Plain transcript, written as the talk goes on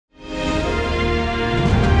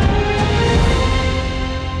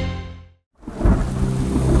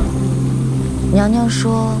娘娘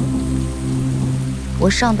说，我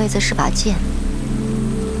上辈子是把剑，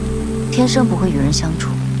天生不会与人相处，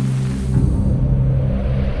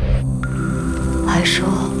还说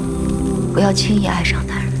不要轻易爱上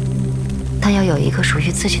男人，但要有一个属于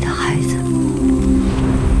自己的孩子。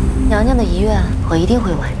娘娘的遗愿，我一定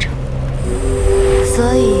会完成。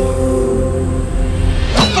所以，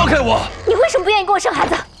放开我！你为什么不愿意跟我生孩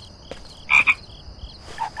子？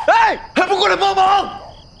哎，还不过来帮忙！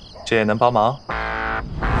这也能帮忙？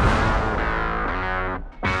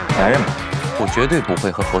男人嘛，我绝对不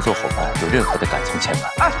会和合作伙伴有任何的感情牵绊。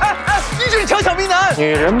哎，你这是强抢民男！女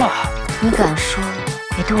人嘛，你敢说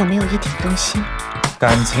你对我没有一点动心？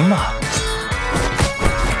感情嘛。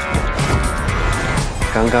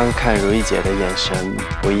刚刚看如意姐的眼神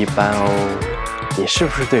不一般哦，你是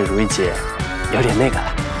不是对如意姐有点那个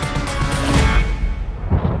了？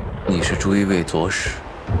你是朱一卫左使，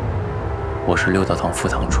我是六道堂副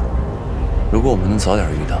堂主。如果我们能早点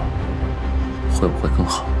遇到，会不会更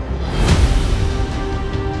好？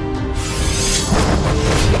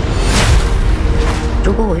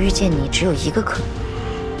如果我遇见你，只有一个可能，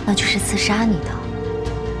那就是刺杀你的。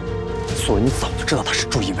所以你早就知道他是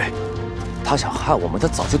朱一卫。他想害我们，他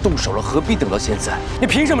早就动手了，何必等到现在？你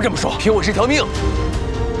凭什么这么说？凭我这条命！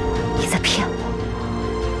你在骗我，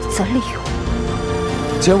你在利用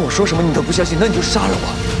我。既然我说什么你都不相信，那你就杀了我！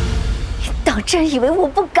你当真以为我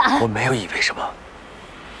不敢？我没有以为什么，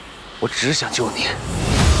我只想救你。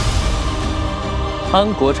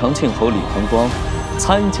安国长庆侯李弘光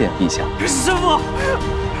参见陛下。师父，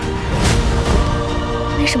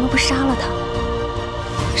为什么不杀了他？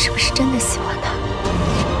是不是真的喜欢他？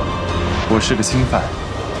我是个新犯，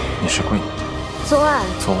你是贵人。昨晚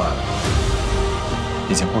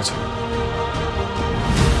已经过去了。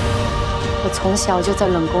我从小就在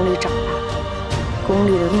冷宫里长大，宫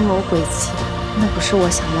里的阴谋诡计，那不是我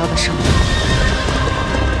想要的生活。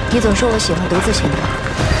你总说我喜欢独自行动，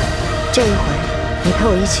这一回你陪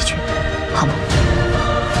我一起去，好吗？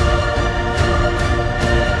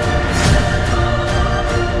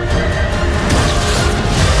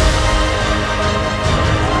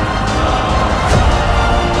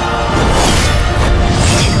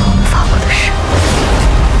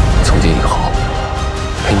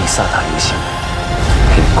陪你飒沓游行，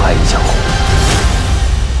陪你快意江湖。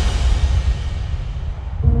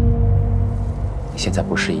你现在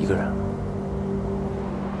不是一个人了，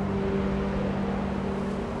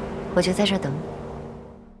我就在这等你。